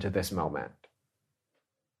come into this moment.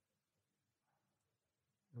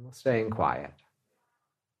 And we'll stay in quiet.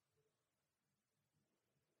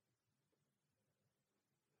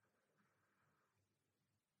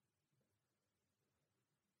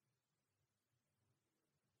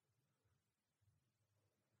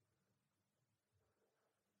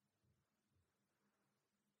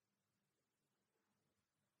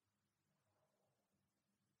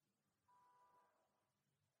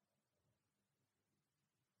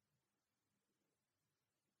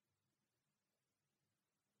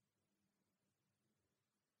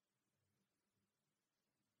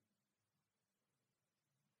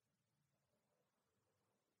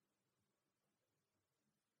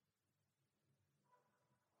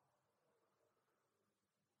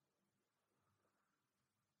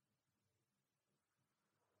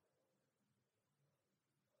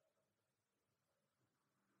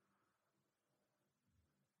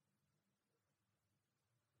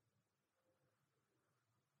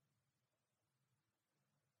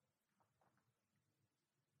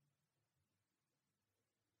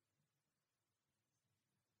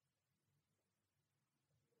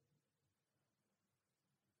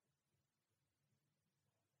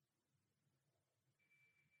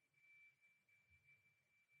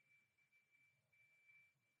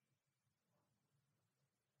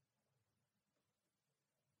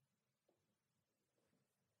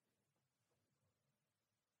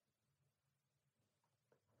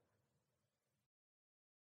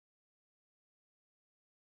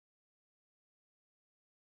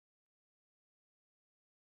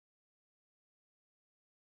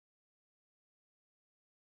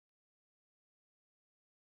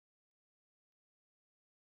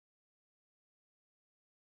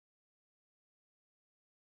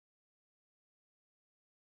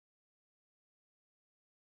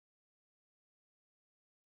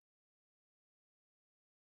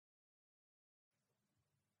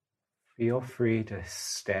 Feel free to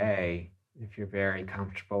stay if you're very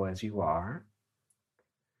comfortable as you are.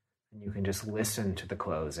 And you can just listen to the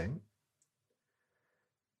closing.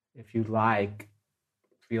 If you like,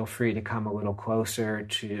 feel free to come a little closer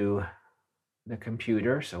to the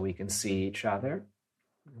computer so we can see each other.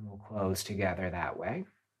 And we'll close together that way.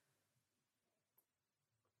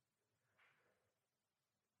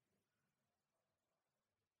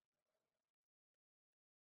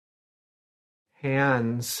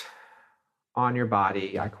 hands on your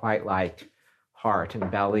body. I quite like heart and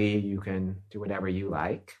belly. You can do whatever you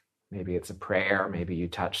like. Maybe it's a prayer. Maybe you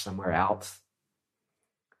touch somewhere else.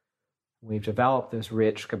 We've developed this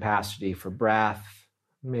rich capacity for breath,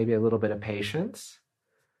 maybe a little bit of patience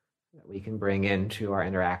that we can bring into our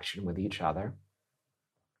interaction with each other.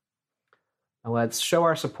 Now let's show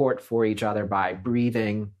our support for each other by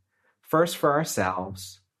breathing first for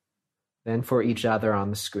ourselves, then for each other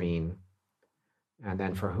on the screen, and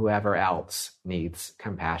then for whoever else needs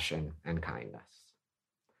compassion and kindness.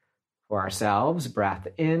 For ourselves, breath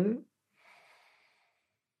in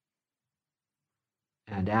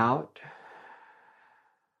and out.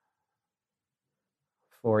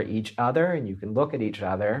 For each other, and you can look at each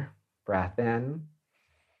other, breath in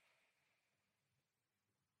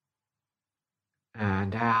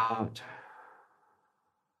and out.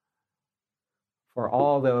 For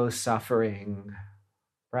all those suffering,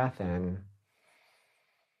 breath in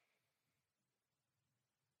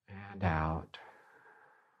and out.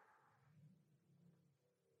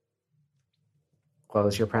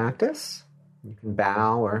 Close your practice. You can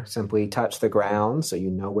bow or simply touch the ground so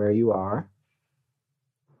you know where you are.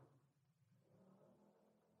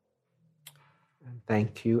 And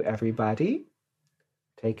thank you, everybody.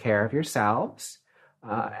 Take care of yourselves.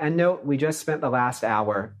 And note, we just spent the last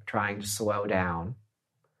hour trying to slow down.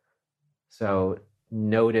 So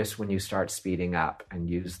notice when you start speeding up and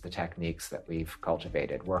use the techniques that we've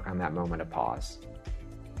cultivated. Work on that moment of pause.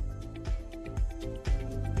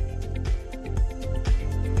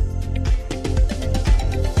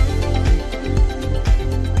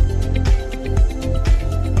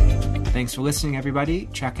 Thanks for listening, everybody.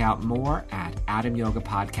 Check out more at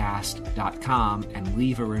adamyogapodcast.com and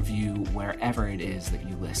leave a review wherever it is that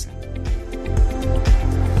you listen.